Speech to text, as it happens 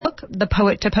the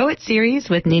Poet to Poet series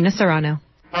with Nina Serrano.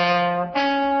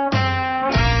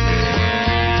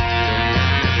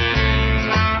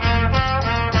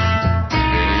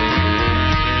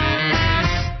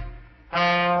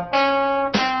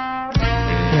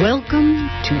 Welcome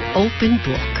to Open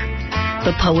Book,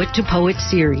 the Poet to Poet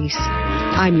series.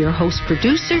 I'm your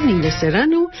host-producer, Nina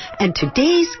Serrano, and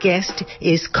today's guest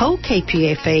is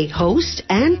co-KPFA host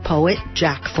and poet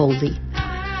Jack Foley.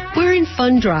 We're in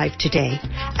Fun Drive today,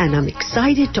 and I'm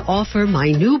excited to offer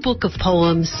my new book of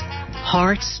poems,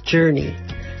 Heart's Journey,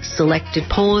 selected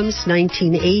poems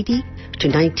 1980 to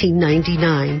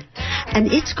 1999.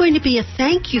 And it's going to be a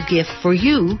thank you gift for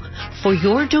you for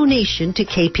your donation to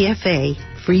KPFA,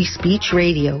 Free Speech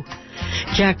Radio.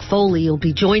 Jack Foley will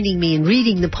be joining me in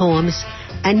reading the poems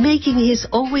and making his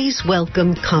always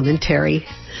welcome commentary.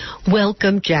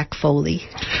 Welcome, Jack Foley.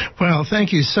 Well,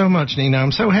 thank you so much, Nina.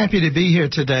 I'm so happy to be here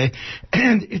today.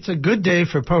 And it's a good day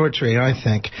for poetry, I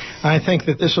think. I think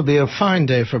that this will be a fine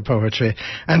day for poetry.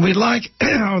 And we'd like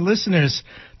our listeners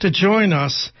to join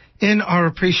us in our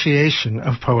appreciation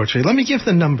of poetry. Let me give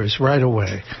the numbers right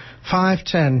away.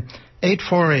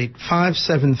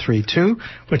 510-848-5732,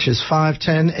 which is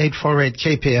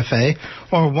 510-848-KPFA,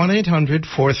 or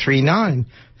 1-800-439-5732,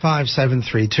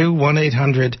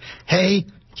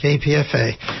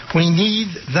 1-800-HEY-KPFA. We need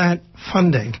that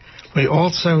funding. We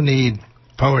also need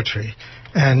poetry.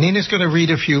 And Nina's going to read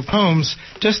a few poems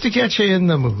just to get you in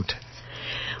the mood.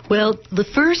 Well, the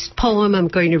first poem I'm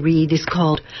going to read is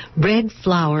called Red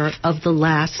Flower of the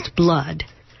Last Blood,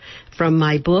 from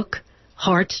my book,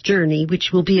 Heart's Journey,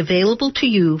 which will be available to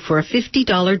you for a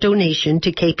 $50 donation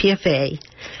to KPFA.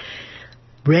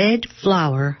 Red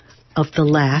Flower of the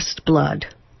Last Blood,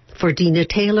 for Dina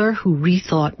Taylor, who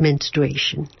rethought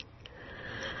menstruation.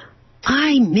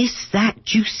 I miss that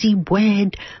juicy,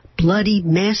 wet, bloody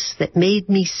mess that made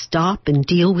me stop and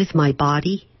deal with my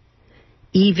body.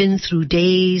 Even through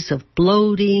days of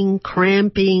bloating,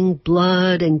 cramping,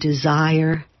 blood, and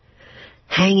desire,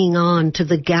 hanging on to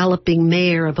the galloping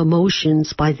mare of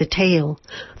emotions by the tail,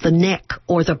 the neck,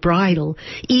 or the bridle,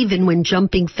 even when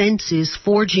jumping fences,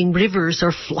 forging rivers,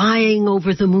 or flying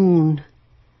over the moon.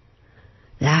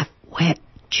 That wet,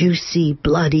 juicy,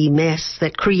 bloody mess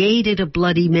that created a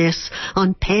bloody mess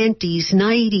on panties,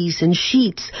 nighties, and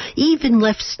sheets, even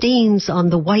left stains on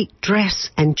the white dress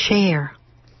and chair.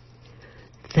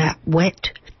 That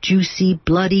wet, juicy,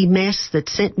 bloody mess that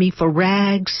sent me for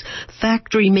rags,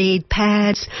 factory-made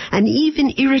pads, and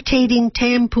even irritating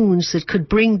tampoons that could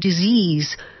bring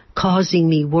disease, causing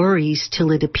me worries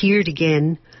till it appeared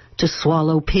again, to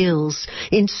swallow pills,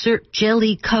 insert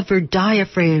jelly-covered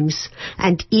diaphragms,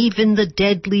 and even the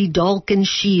deadly Dalkin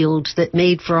shield that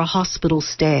made for a hospital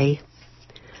stay.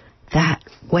 That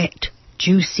wet,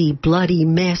 juicy, bloody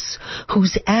mess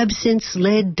whose absence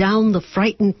led down the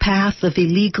frightened path of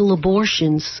illegal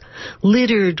abortions,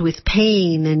 littered with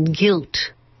pain and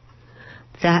guilt.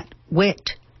 That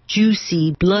wet,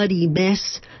 juicy, bloody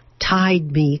mess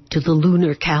tied me to the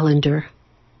lunar calendar.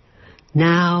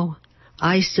 Now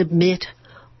I submit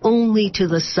only to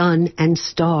the sun and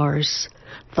stars,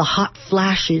 the hot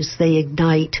flashes they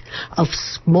ignite of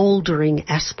smoldering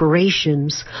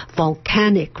aspirations,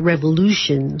 volcanic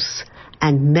revolutions,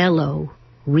 and mellow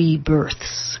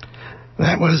rebirths.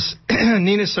 That was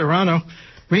Nina Serrano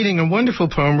reading a wonderful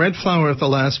poem, Red Flower of the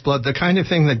Last Blood, the kind of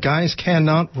thing that guys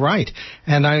cannot write.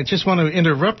 And I just want to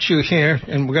interrupt you here,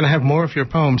 and we're going to have more of your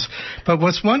poems. But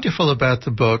what's wonderful about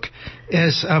the book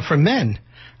is, for men,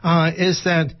 is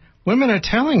that women are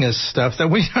telling us stuff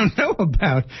that we don't know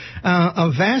about.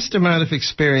 A vast amount of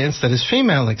experience that is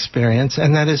female experience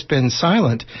and that has been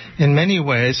silent in many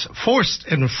ways, forced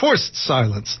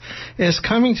silence, is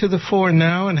coming to the fore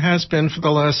now and has been for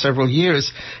the last several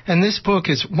years. And this book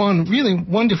is one really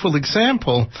wonderful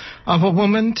example of a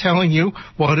woman telling you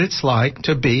what it's like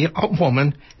to be a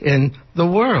woman in the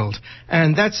world.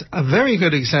 And that's a very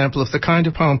good example of the kind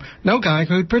of poem no guy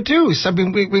could produce. I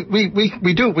mean,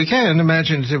 we do what we can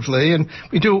imaginatively, and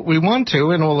we do what we want to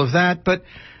and all of that, but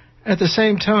at the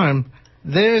same time,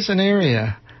 there's an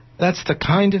area that's the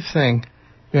kind of thing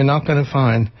you're not going to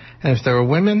find. And if there are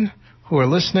women who are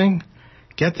listening,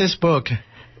 get this book,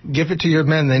 give it to your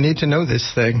men. They need to know this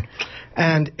thing.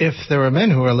 And if there are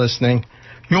men who are listening,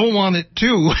 you'll want it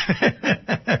too,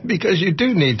 because you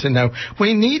do need to know.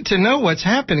 We need to know what's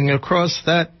happening across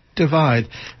that divide.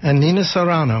 And Nina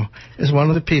Serrano is one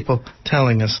of the people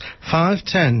telling us.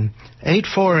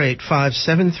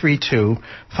 510-848-5732,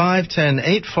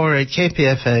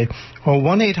 510-848-KPFA, or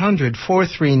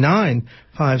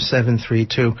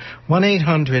 1-800-439-5732,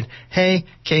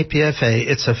 1-800-HEY-KPFA.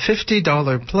 It's a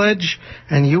 $50 pledge,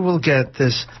 and you will get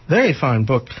this very fine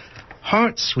book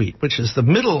Heart Suite, which is the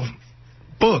middle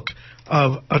book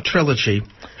of a trilogy.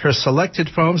 Her selected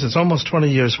poems, it's almost 20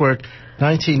 years' work,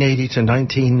 1980 to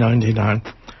 1999.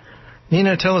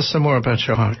 Nina, tell us some more about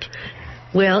your heart.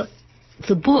 Well,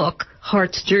 the book,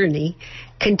 Heart's Journey,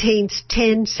 contains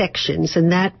 10 sections,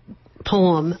 and that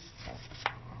poem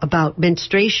about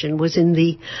menstruation was in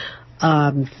the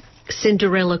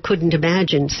Cinderella Couldn't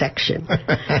Imagine section.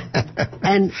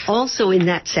 And also in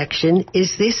that section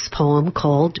is this poem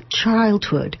called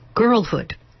Childhood,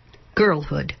 Girlhood.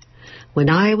 When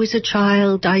I was a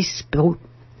child, I spoke.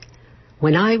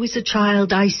 When I was a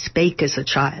child, I spake as a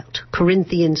child.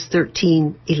 Corinthians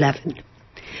 13:11.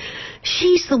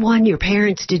 She's the one your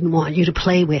parents didn't want you to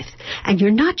play with, and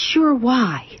you're not sure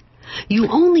why. You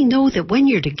only know that when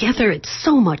you're together, it's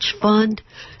so much fun.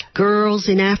 Girls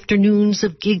in afternoons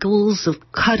of giggles, of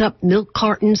cut-up milk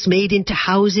cartons made into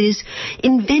houses,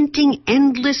 inventing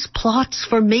endless plots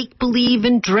for make-believe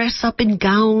and dress-up in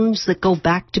gowns that go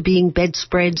back to being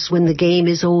bedspreads when the game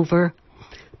is over.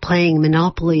 Playing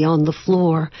Monopoly on the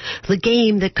floor, the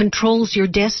game that controls your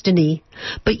destiny.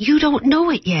 But you don't know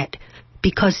it yet,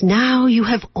 because now you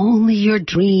have only your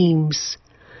dreams.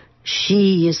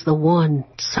 She is the one,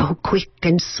 so quick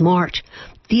and smart.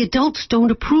 The adults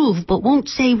don't approve, but won't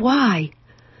say why.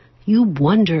 You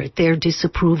wonder at their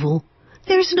disapproval.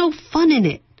 There's no fun in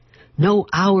it. No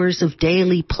hours of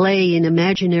daily play in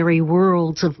imaginary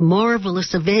worlds of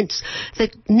marvelous events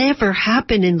that never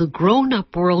happen in the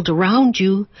grown-up world around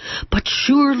you. But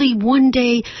surely one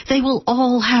day they will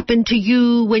all happen to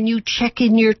you when you check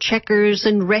in your checkers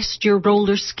and rest your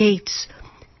roller skates.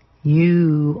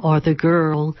 You are the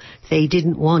girl they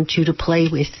didn't want you to play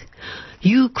with.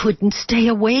 You couldn't stay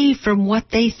away from what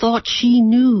they thought she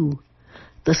knew.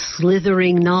 The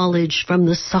slithering knowledge from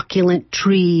the succulent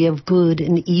tree of good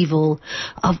and evil,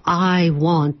 of I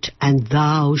want and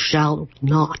thou shalt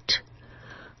not.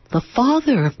 The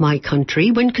father of my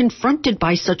country, when confronted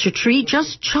by such a tree,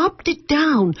 just chopped it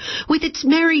down, with its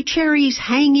merry cherries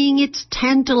hanging, its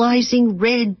tantalizing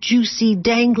red, juicy,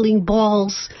 dangling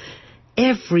balls.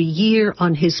 Every year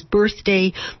on his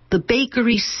birthday, the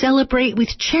bakeries celebrate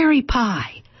with cherry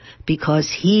pie, because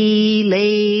he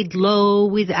laid low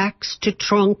with axe to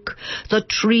trunk the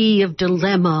tree of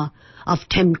dilemma, of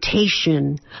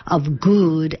temptation, of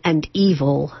good and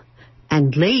evil,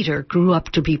 and later grew up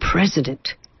to be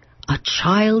president. A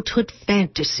childhood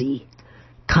fantasy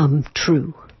come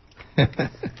true.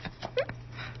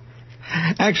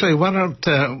 Actually, why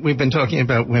don't we've been talking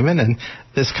about women and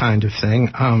this kind of thing.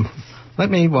 Let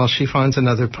me, while she finds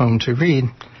another poem to read,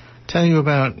 tell you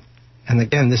about, and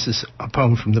again, this is a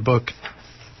poem from the book,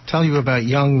 tell you about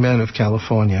Young Men of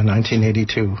California,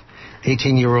 1982.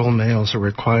 18-year-old males are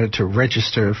required to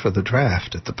register for the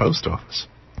draft at the post office.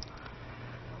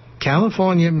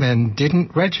 California men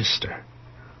didn't register.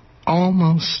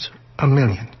 Almost 1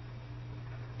 million.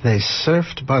 They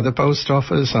surfed by the post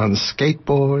office on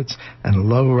skateboards and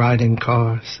low-riding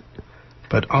cars,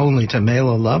 but only to mail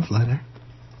a love letter.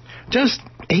 Just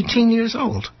 18 years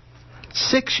old.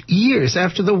 6 years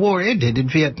after the war ended in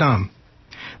Vietnam.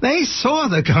 They saw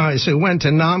the guys who went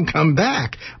to Nam come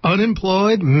back,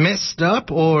 unemployed, messed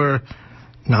up, or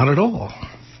not at all.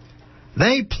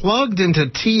 They plugged into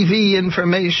TV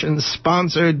information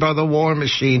sponsored by the war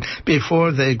machine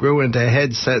before they grew into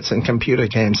headsets and computer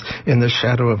games in the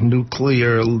shadow of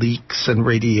nuclear leaks and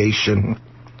radiation.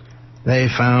 They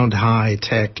found high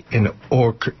tech in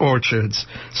orchards,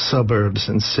 suburbs,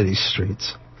 and city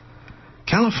streets.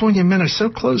 California men are so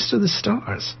close to the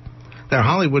stars. Their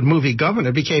Hollywood movie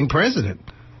governor became president,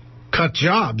 cut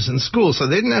jobs in school so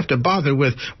they didn't have to bother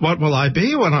with, what will I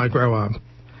be when I grow up?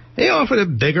 He offered a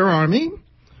bigger army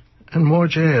and more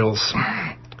jails.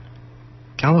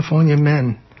 California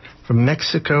men from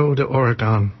Mexico to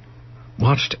Oregon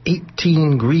watched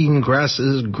 18 green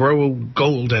grasses grow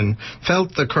golden,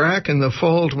 felt the crack in the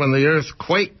fold when the earth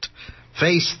quaked,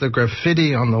 faced the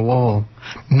graffiti on the wall.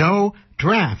 No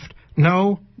draft,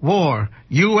 no war.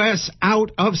 U.S.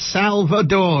 out of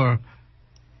Salvador.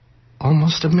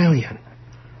 Almost 1 million.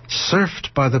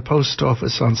 Surfed by the post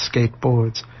office on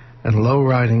skateboards and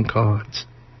low-riding cars,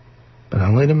 but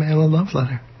only to mail a love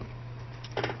letter.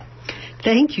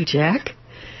 Thank you, Jack.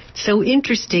 So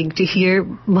interesting to hear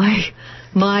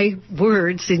my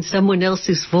words in someone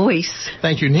else's voice.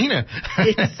 Thank you, Nina.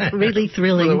 It's really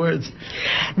thrilling. For the words.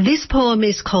 This poem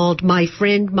is called My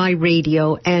Friend, My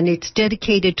Radio, and it's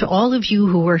dedicated to all of you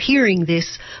who are hearing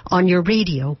this on your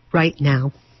radio right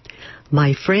now.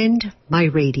 My friend, my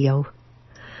radio.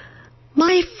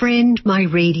 My friend, my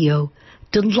radio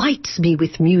delights me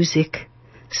with music.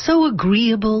 So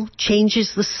agreeable,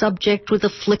 changes the subject with a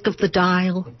flick of the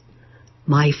dial.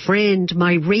 My friend,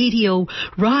 my radio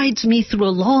rides me through a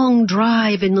long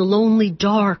drive in the lonely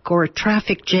dark or a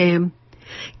traffic jam.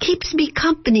 Keeps me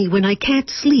company when I can't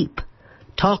sleep.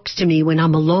 Talks to me when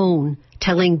I'm alone,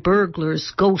 telling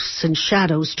burglars, ghosts, and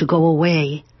shadows to go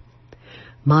away.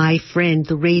 My friend,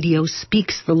 the radio,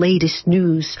 speaks the latest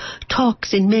news,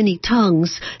 talks in many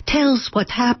tongues, tells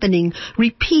what's happening,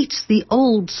 repeats the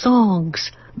old songs.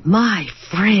 My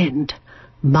friend,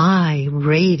 my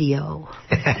radio.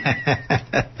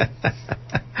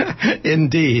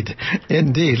 Indeed,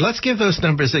 indeed. Let's give those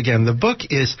numbers again. The book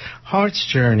is Heart's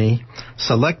Journey,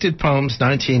 Selected Poems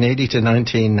 1980 to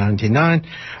 1999,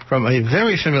 from a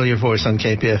very familiar voice on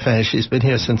KPFA. She's been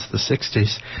here since the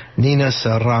 60s, Nina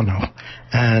Serrano.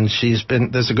 And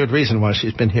there's a good reason why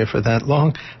she's been here for that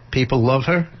long. People love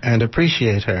her and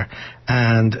appreciate her,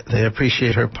 and they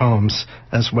appreciate her poems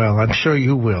as well. I'm sure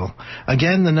you will.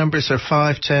 Again, the numbers are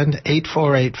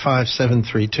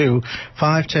 510-848-5732,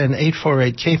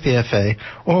 510-848-KPFA,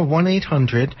 or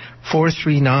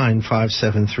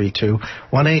 1-800-439-5732,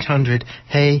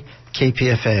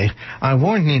 1-800-HEY-KPFA. I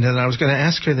warned Nina that I was going to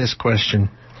ask her this question.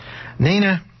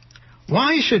 Nina,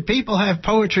 why should people have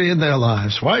poetry in their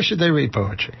lives? Why should they read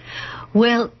poetry?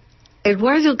 Well,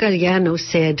 Eduardo Galeano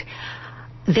said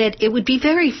that it would be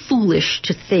very foolish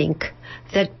to think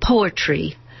that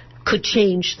poetry could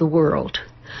change the world.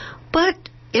 But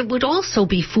it would also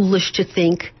be foolish to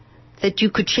think that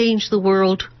you could change the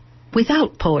world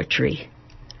without poetry.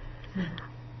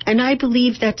 And I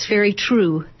believe that's very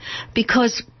true,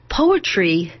 because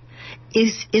poetry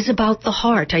is about the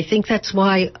heart. I think that's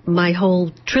why my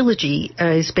whole trilogy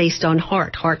is based on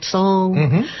heart. Heart Song,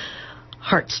 mm-hmm.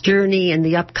 Heart's Journey, and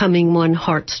the upcoming one,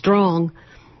 Heart Strong,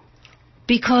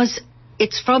 because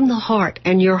it's from the heart,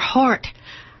 and your heart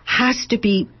has to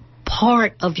be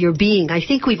part of your being. I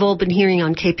think we've all been hearing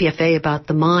on KPFA about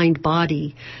the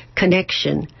mind-body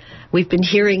connection. We've been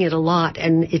hearing it a lot,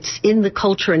 and it's in the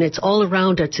culture, and it's all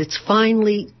around us. It's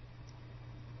finally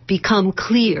become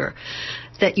clear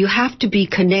that you have to be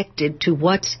connected to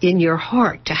what's in your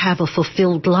heart to have a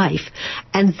fulfilled life.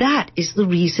 And that is the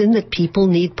reason that people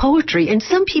need poetry. And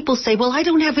some people say, well, I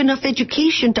don't have enough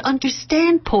education to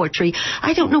understand poetry.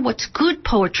 I don't know what's good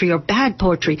poetry or bad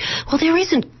poetry. Well, there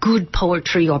isn't good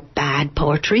poetry or bad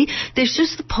poetry. There's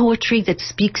just the poetry that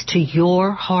speaks to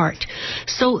your heart.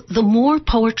 So the more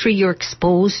poetry you're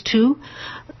exposed to,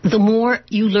 the more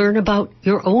you learn about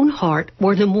your own heart,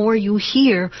 or the more you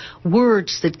hear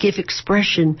words that give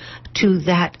expression to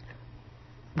that,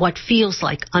 what feels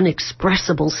like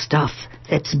unexpressible stuff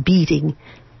that's beating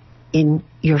in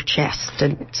your chest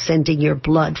and sending your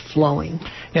blood flowing.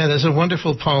 Yeah, there's a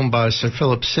wonderful poem by Sir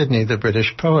Philip Sidney, the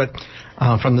British poet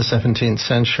from the 17th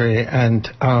century, and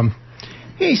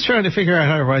he's trying to figure out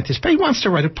how to write this, but he wants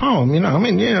to write a poem,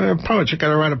 a poet, you got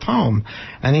to write a poem.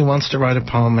 And he wants to write a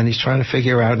poem, and he's trying to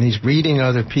figure out, and he's reading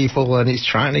other people, and he's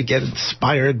trying to get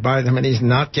inspired by them, and he's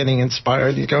not getting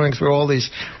inspired. He's going through all these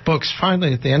books.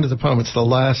 Finally, at the end of the poem, it's the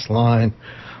last line.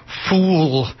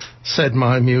 Fool, said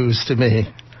my muse to me,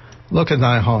 look in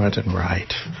thy heart and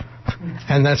write.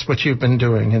 And that's what you've been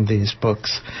doing in these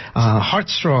books.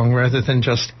 Heartstrong rather than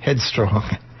just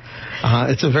headstrong.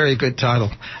 It's a very good title.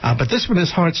 But this one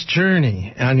is Heart's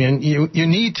Journey. And you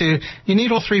need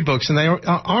all three books, and they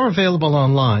are available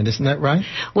online, isn't that right?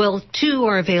 Well, 2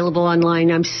 are available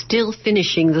online. I'm still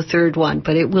finishing the 3rd one,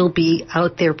 but it will be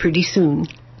out there pretty soon.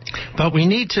 But we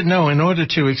need to know, in order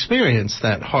to experience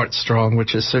that Heartstrong,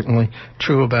 which is certainly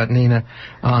true about Nina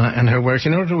and her work,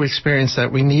 in order to experience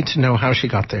that, we need to know how she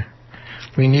got there.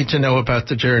 We need to know about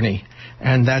the journey.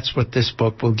 And that's what this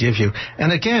book will give you.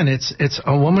 And again, it's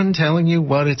a woman telling you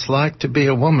what it's like to be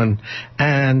a woman.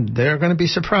 And there are going to be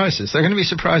surprises. There are going to be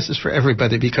surprises for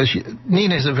everybody, because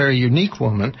Nina is a very unique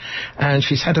woman. And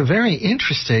she's had a very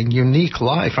interesting, unique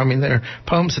life. I mean, there are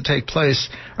poems that take place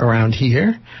around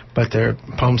here, but there are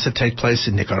poems that take place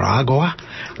in Nicaragua.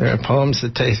 There are poems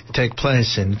that take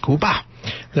place in Cuba.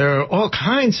 There are all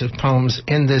kinds of poems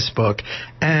in this book,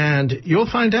 and you'll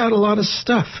find out a lot of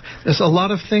stuff. There's a lot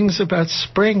of things about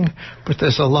spring, but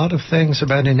there's a lot of things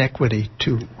about inequity,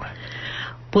 too.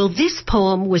 Well, this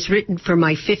poem was written for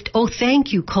my 5th... Oh,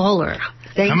 thank you, caller.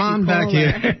 Come on back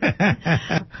here.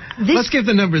 Let's give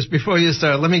the numbers before you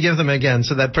start. Let me give them again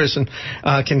so that person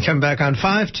can come back on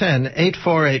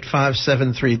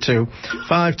 510-848-5732,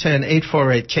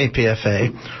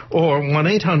 510-848-KPFA, or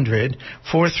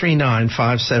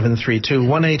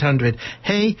 1-800-439-5732,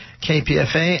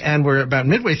 1-800-HEY-KPFA. And we're about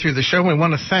midway through the show. We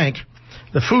want to thank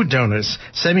The food donors: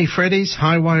 Semi Freddy's,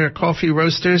 High-Wire Coffee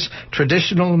Roasters,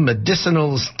 Traditional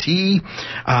Medicinals Tea,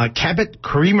 Cabot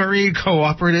Creamery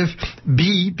Cooperative,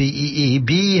 B-E-E,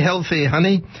 Be Healthy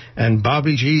Honey, and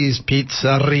Bobby G's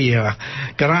Pizzeria.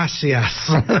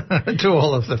 Gracias to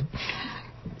all of them.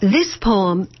 This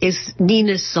poem is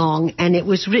Nina's song, and it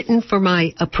was written for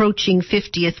my approaching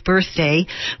 50th birthday,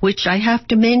 which I have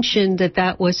to mention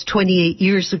that was 28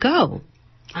 years ago.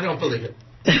 I don't believe it.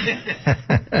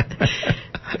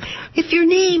 If your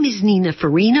name is Nina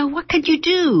Farina, what could you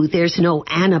do? There's no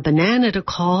Anna Banana to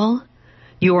call.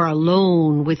 You are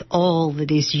alone with all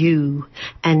that is you,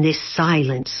 and this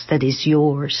silence that is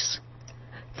yours.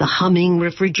 The humming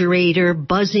refrigerator,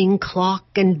 buzzing clock,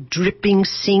 and dripping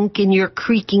sink in your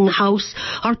creaking house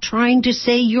are trying to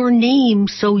say your name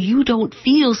so you don't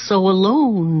feel so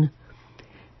alone.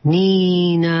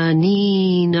 Nina,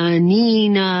 Nina,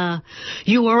 Nina,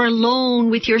 you are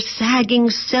alone with your sagging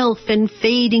self and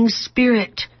fading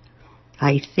spirit.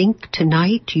 I think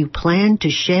tonight you plan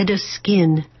to shed a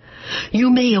skin.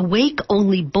 You may awake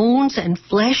only bones and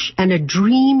flesh and a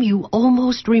dream you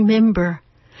almost remember.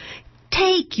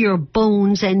 Take your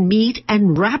bones and meat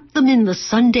and wrap them in the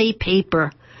Sunday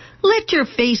paper. Let your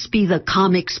face be the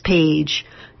comics page.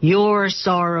 Your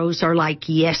sorrows are like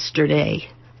yesterday.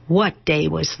 What day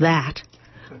was that?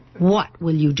 What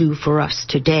will you do for us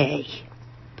today?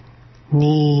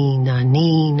 Nina,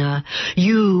 Nina,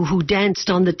 you who danced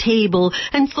on the table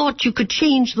and thought you could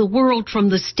change the world from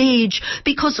the stage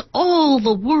because all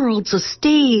the world's a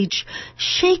stage.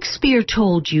 Shakespeare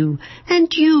told you,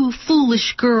 and you,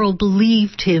 foolish girl,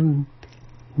 believed him.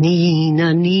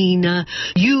 Nina, Nina,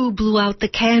 you blew out the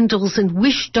candles and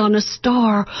wished on a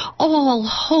star, all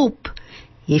hope.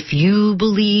 If you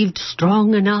believed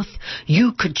strong enough,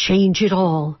 you could change it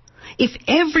all. If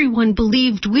everyone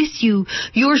believed with you,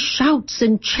 your shouts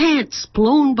and chants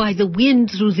blown by the wind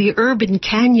through the urban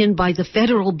canyon by the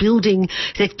federal building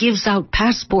that gives out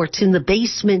passports in the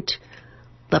basement.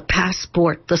 The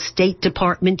passport the State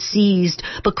Department seized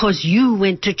because you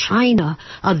went to China,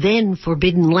 a then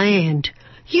forbidden land.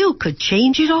 You could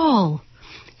change it all.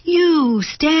 You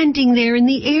standing there in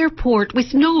the airport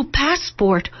with no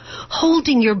passport,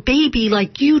 holding your baby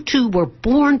like you two were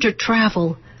born to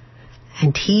travel.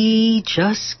 And he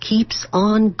just keeps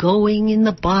on going in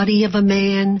the body of a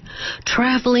man,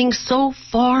 traveling so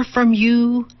far from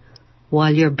you,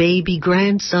 while your baby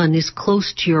grandson is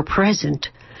close to your present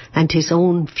and his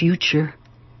own future.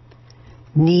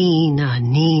 Nina,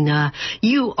 Nina,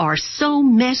 you are so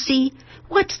messy.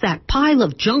 What's that pile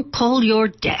of junk called your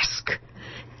desk?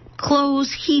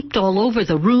 Clothes heaped all over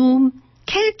the room.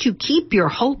 Can't you keep your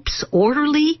hopes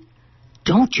orderly?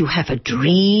 Don't you have a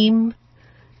dream?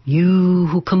 You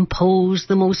who compose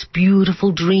the most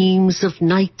beautiful dreams of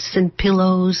nights and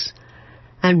pillows.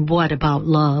 And what about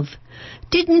love?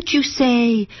 Didn't you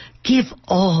say, give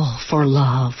all for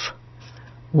love?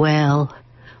 Well,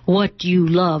 what do you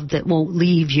love that won't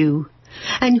leave you?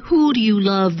 And who do you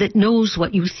love that knows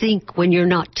what you think when you're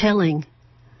not telling?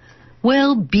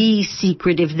 Well, be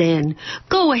secretive then.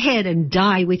 Go ahead and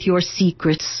die with your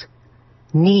secrets.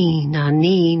 Nina,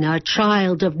 Nina,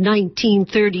 child of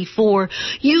 1934,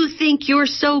 you think you're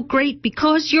so great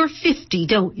because you're 50,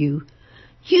 don't you?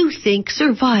 You think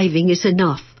surviving is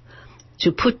enough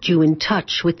to put you in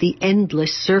touch with the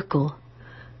endless circle.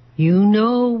 You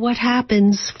know what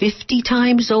happens 50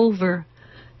 times over.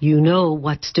 You know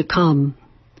what's to come.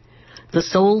 The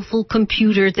soulful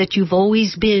computer that you've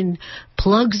always been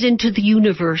plugs into the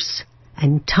universe,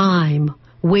 and time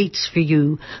waits for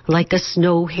you like a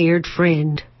snow-haired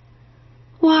friend.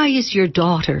 Why is your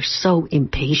daughter so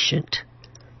impatient?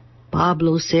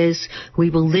 Pablo says we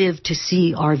will live to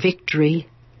see our victory.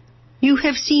 You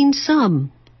have seen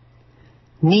some.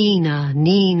 Nina,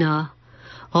 Nina,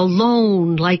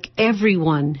 alone like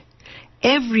everyone.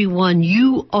 Everyone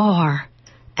you are,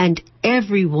 and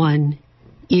everyone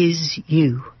is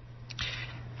you.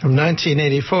 From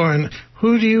 1984, and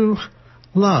who do you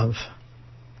love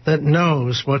that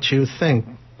knows what you think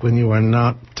when you are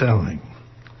not telling?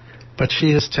 But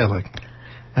she is telling,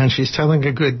 and she's telling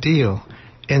a good deal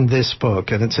in this book,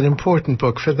 and it's an important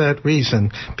book for that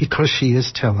reason, because she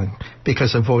is telling,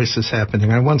 because a voice is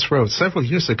happening. I once wrote several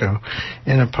years ago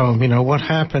in a poem,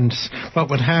 what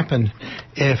would happen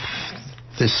if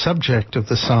the subject of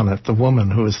the sonnet, the woman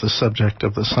who is the subject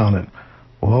of the sonnet,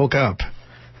 woke up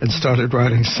and started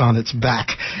writing sonnets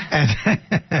back. And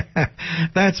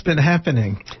that's been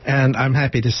happening. And I'm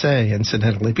happy to say,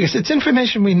 incidentally, because it's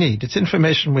information we need. It's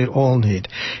information we all need.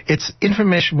 It's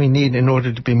information we need in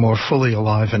order to be more fully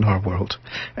alive in our world.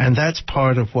 And that's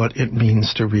part of what it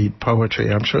means to read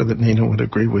poetry. I'm sure that Nina would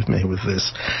agree with me with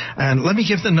this. And let me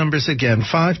give the numbers again.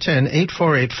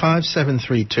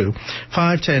 510-848-5732.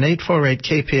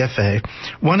 510-848-KPFA.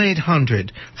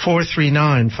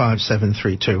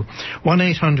 1-800-439-5732.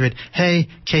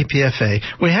 1-800-HEY-KPFA.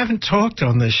 We haven't talked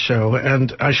on this show,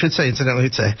 and I should say, incidentally,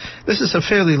 this is a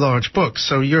fairly large book,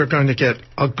 so you're going to get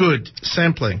a good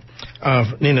sampling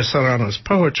of Nina Serrano's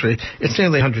poetry. It's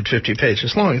nearly 150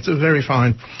 pages long. It's a very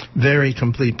fine, very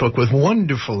complete book with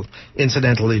wonderful,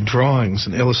 incidentally, drawings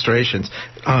and illustrations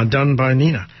done by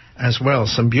Nina as well.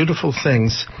 Some beautiful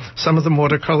things, some of them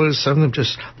watercolors, some of them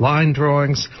just line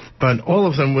drawings, but all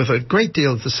of them with a great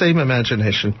deal of the same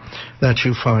imagination that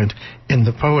you find in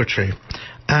the poetry.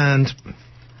 And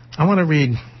I want to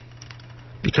read,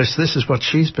 because this is what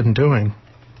she's been doing,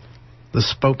 the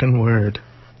spoken word.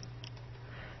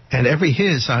 And every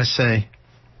his, I say,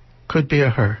 could be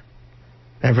a her.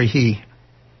 Every he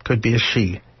could be a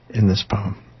she in this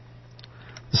poem.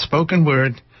 The spoken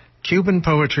word, Cuban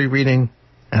poetry reading,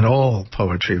 and all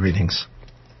poetry readings.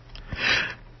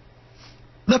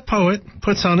 The poet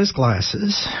puts on his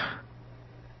glasses,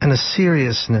 and a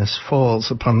seriousness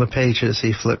falls upon the pages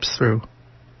he flips through,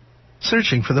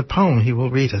 searching for the poem he will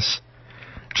read us,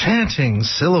 chanting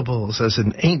syllables as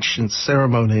in ancient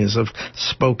ceremonies of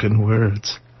spoken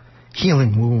words,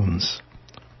 healing wounds,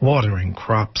 watering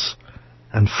crops,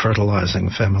 and fertilizing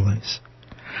families.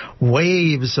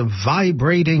 Waves of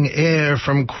vibrating air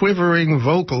from quivering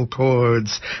vocal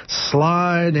cords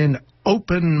slide in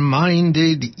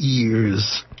open-minded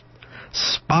ears.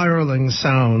 Spiraling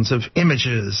sounds of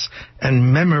images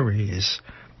and memories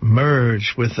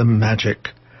merge with the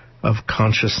magic of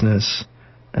consciousness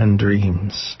and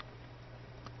dreams.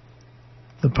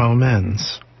 The poem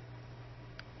ends.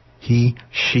 He,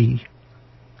 she,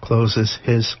 closes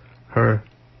his, her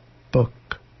book,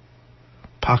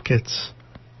 pockets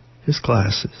his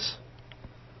glasses.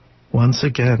 Once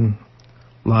again,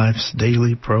 life's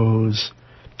daily prose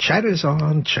chatters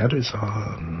on, chatters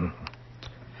on.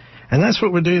 And that's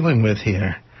what we're dealing with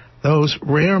here. Those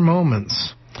rare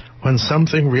moments when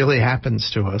something really happens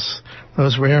to us.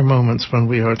 Those rare moments when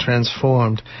we are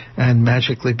transformed and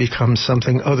magically become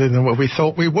something other than what we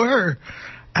thought we were.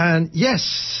 And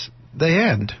yes, they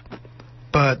end.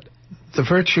 But the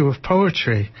virtue of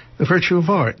poetry, the virtue of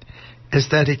art, is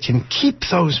that it can keep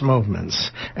those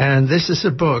moments. And this is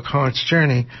a book, Heart's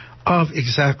Journey, of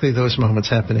exactly those moments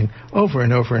happening over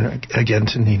and over and again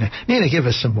to Nina. Nina, give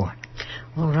us some more.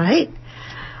 All right.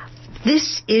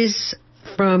 This is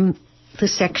from the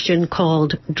section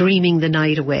called Dreaming the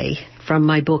Night Away from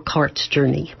my book, Heart's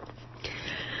Journey.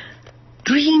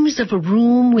 Dreams of a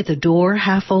room with a door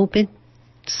half open.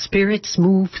 Spirits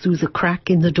move through the crack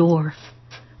in the door.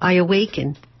 I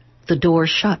awaken. The door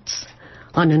shuts.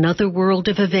 On another world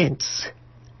of events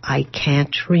I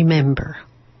can't remember.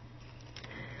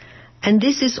 And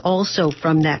this is also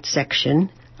from that section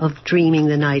of Dreaming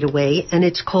the Night Away, and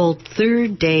it's called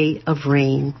Third Day of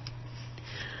Rain.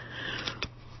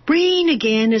 Rain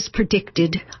again as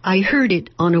predicted. I heard it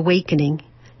on awakening.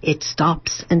 It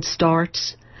stops and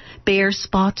starts. Bare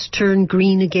spots turn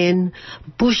green again.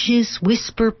 Bushes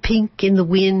whisper pink in the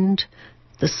wind.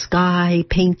 The sky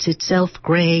paints itself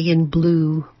gray and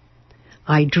blue.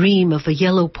 I dream of a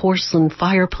yellow porcelain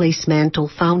fireplace mantel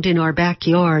found in our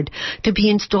backyard to be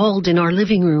installed in our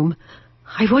living room.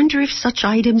 I wonder if such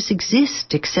items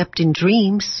exist except in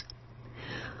dreams.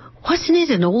 Wasn't it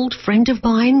an old friend of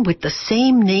mine with the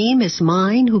same name as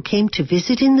mine who came to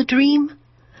visit in the dream?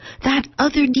 That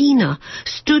other Nina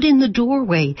stood in the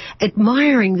doorway,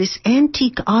 admiring this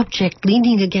antique object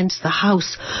leaning against the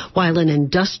house, while an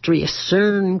industrious,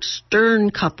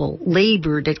 stern couple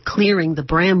labored at clearing the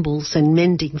brambles and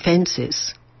mending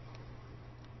fences.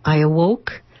 I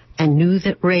awoke and knew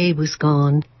that Ray was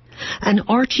gone, and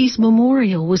Archie's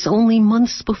memorial was only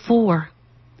months before.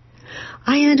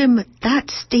 I am at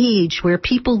that stage where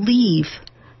people leave,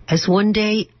 as one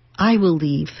day I will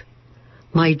leave.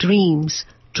 My dreams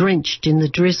drenched in the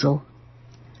drizzle.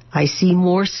 I see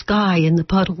more sky in the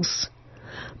puddles.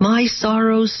 My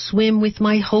sorrows swim with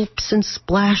my hopes and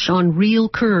splash on real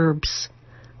curbs.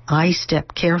 I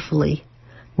step carefully,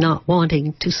 not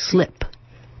wanting to slip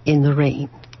in the rain.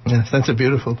 Yes, that's a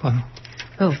beautiful poem.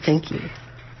 Oh, thank you.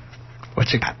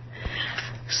 What you got?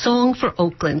 Song for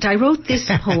Oakland. I wrote this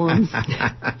poem.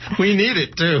 We need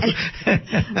it, too.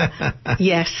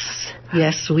 Yes,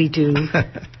 we do.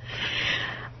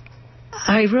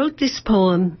 I wrote this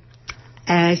poem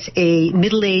as a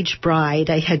middle-aged bride.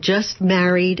 I had just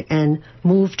married and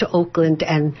moved to Oakland,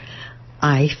 and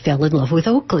I fell in love with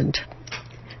Oakland.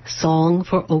 Song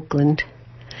for Oakland.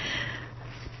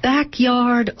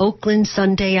 Backyard, Oakland,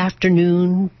 Sunday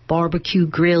afternoon, barbecue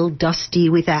grill dusty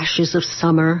with ashes of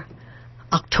summer,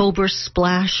 October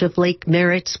splash of Lake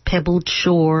Merritt's pebbled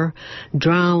shore,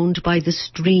 drowned by the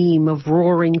stream of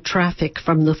roaring traffic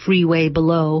from the freeway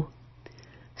below.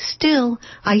 Still,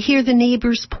 I hear the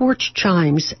neighbors' porch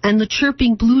chimes and the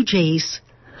chirping blue jays,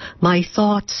 my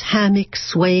thoughts hammock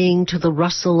swaying to the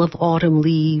rustle of autumn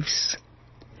leaves.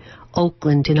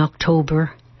 Oakland in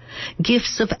October.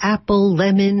 Gifts of apple,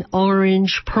 lemon,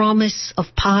 orange, promise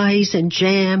of pies and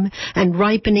jam, and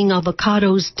ripening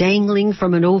avocados dangling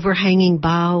from an overhanging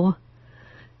bough.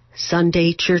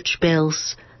 Sunday church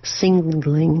bells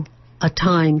signaling a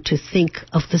time to think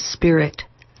of the spirit,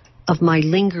 of my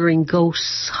lingering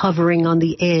ghosts hovering on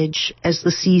the edge as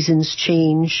the seasons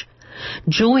change,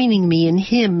 joining me in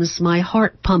hymns my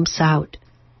heart pumps out.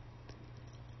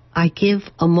 I give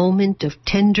a moment of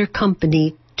tender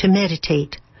company to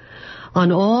meditate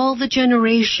on all the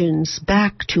generations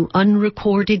back to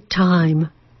unrecorded time,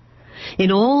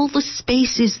 in all the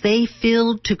spaces they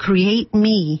filled to create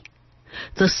me,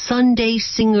 the Sunday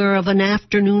singer of an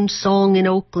afternoon song in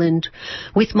Oakland,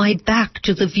 with my back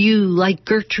to the view like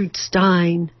Gertrude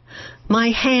Stein, my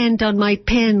hand on my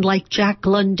pen like Jack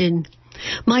London,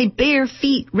 my bare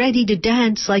feet ready to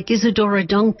dance like Isadora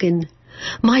Duncan,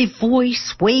 my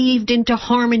voice waved into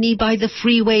harmony by the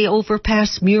freeway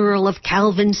overpass mural of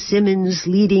Calvin Simmons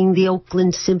leading the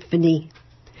Oakland Symphony,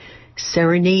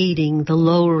 serenading the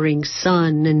lowering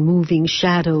sun and moving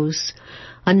shadows,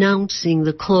 announcing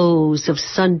the close of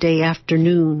Sunday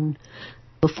afternoon,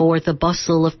 before the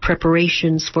bustle of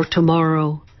preparations for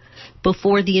tomorrow,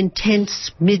 before the intense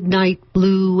midnight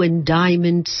blue and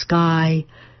diamond sky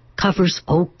covers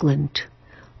Oakland,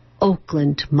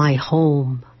 Oakland, my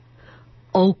home.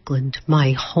 Oakland,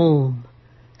 my home,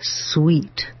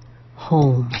 sweet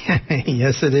home.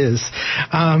 Yes, it is.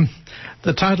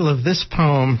 The title of this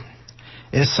poem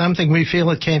is something we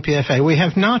feel at KPFA. We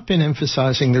have not been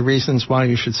emphasizing the reasons why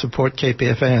you should support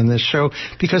KPFA on this show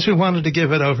because we wanted to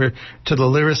give it over to the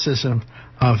lyricism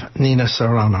of Nina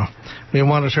Serrano. We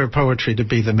wanted her poetry to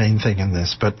be the main thing in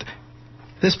this, but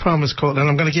this poem is called, and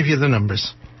I'm going to give you the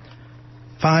numbers.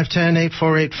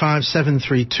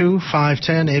 510-848-5732,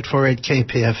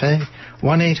 510-848-KPFA,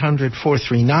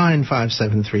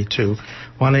 1-800-439-5732,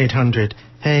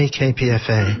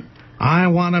 1-800-HEY-KPFA. I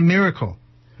want a miracle,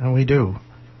 and we do.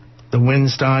 The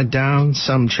winds died down,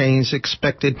 some change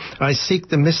expected. I seek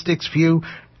the mystic's view,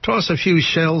 toss a few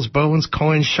shells, bones,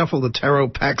 coins, shuffle the tarot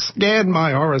pack, scan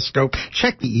my horoscope,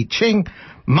 check the I Ching,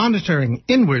 monitoring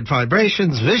inward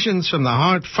vibrations, visions from the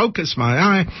heart, focus my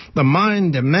eye. The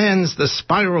mind demands the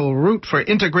spiral route for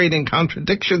integrating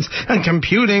contradictions and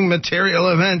computing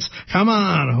material events. Come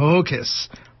on, hocus.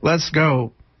 Let's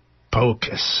go,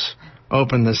 pocus.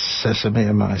 Open the sesame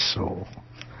of my soul.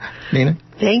 Nina?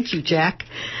 Thank you, Jack.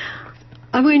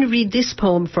 I'm going to read this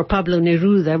poem for Pablo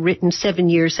Neruda, written 7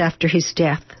 years after his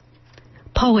death.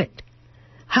 Poet,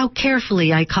 how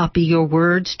carefully I copy your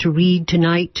words to read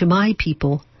tonight to my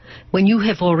people, when you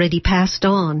have already passed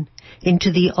on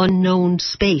into the unknown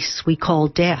space we call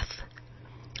death.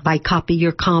 I copy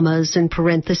your commas and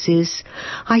parentheses.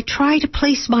 I try to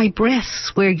place my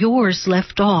breaths where yours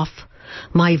left off,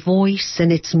 my voice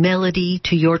and its melody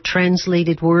to your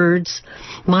translated words,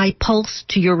 my pulse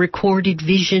to your recorded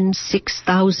vision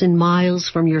 6,000 miles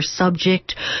from your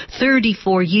subject,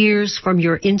 34 years from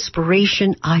your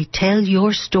inspiration. I tell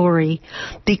your story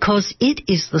because it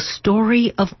is the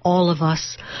story of all of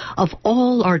us, of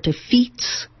all our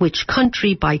defeats, which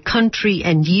country by country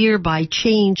and year by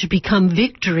change become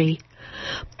victory.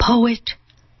 Poet,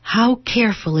 how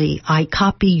carefully I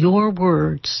copy your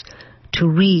words to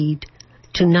read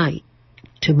tonight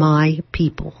to my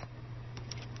people.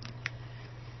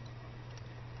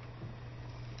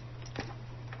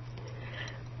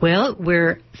 Well,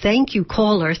 thank you,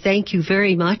 caller. Thank you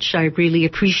very much. I really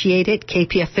appreciate it.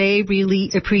 KPFA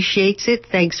really appreciates it.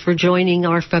 Thanks for joining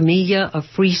our familia of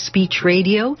Free Speech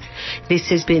Radio. This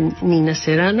has been Nina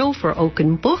Serrano for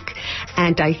Oaken Book,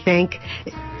 and I thank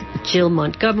Jill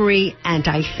Montgomery, and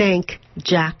I thank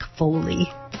Jack Foley.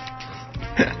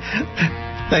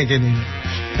 Thank you, Nina.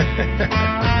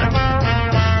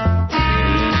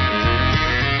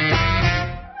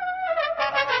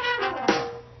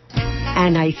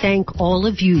 And I thank all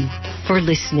of you for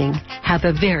listening. Have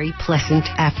a very pleasant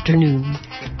afternoon.